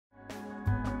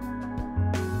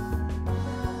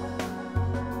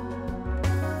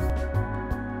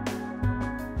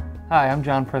Hi, I'm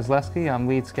John Presleski. I'm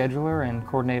lead scheduler and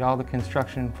coordinate all the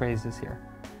construction phases here.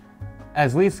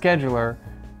 As lead scheduler,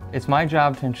 it's my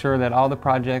job to ensure that all the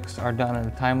projects are done in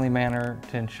a timely manner,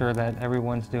 to ensure that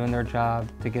everyone's doing their job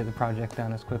to get the project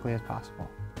done as quickly as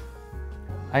possible.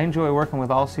 I enjoy working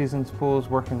with all seasons pools,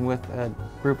 working with a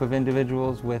group of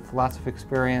individuals with lots of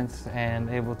experience and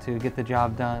able to get the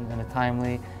job done in a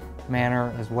timely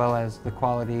manner as well as the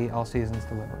quality All Seasons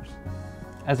delivers.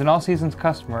 As an All Seasons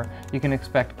customer, you can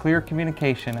expect clear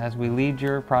communication as we lead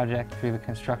your project through the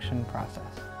construction process.